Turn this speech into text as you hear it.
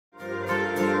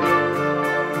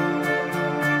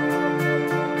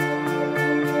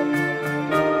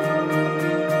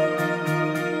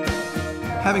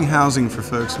Having housing for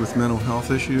folks with mental health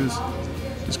issues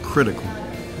is critical.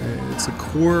 It's a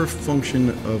core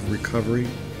function of recovery.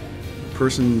 A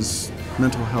person's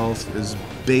mental health is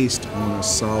based on a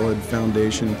solid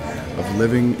foundation of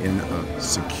living in a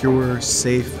secure,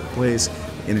 safe place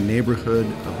in a neighborhood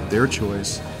of their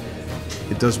choice.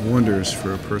 It does wonders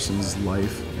for a person's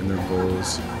life and their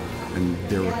goals and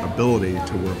their ability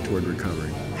to work toward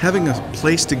recovery. Having a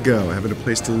place to go, having a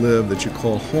place to live that you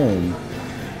call home,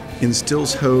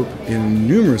 instills hope in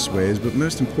numerous ways, but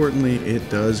most importantly, it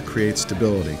does create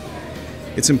stability.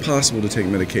 It's impossible to take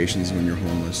medications when you're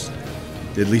homeless,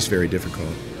 at least very difficult.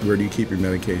 Where do you keep your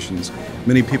medications?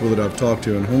 Many people that I've talked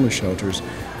to in homeless shelters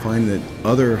find that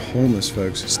other homeless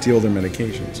folks steal their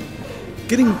medications.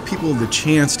 Getting people the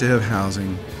chance to have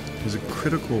housing is a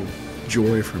critical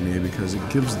joy for me because it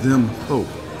gives them hope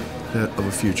of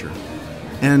a future.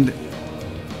 And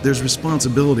there's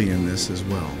responsibility in this as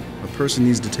well. A person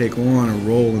needs to take on a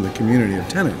role in the community of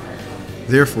tenant.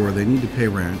 Therefore, they need to pay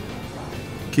rent,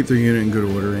 keep their unit in good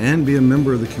order, and be a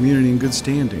member of the community in good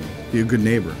standing, be a good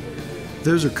neighbor.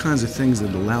 Those are kinds of things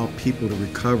that allow people to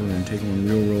recover and take on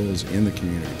real roles in the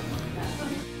community.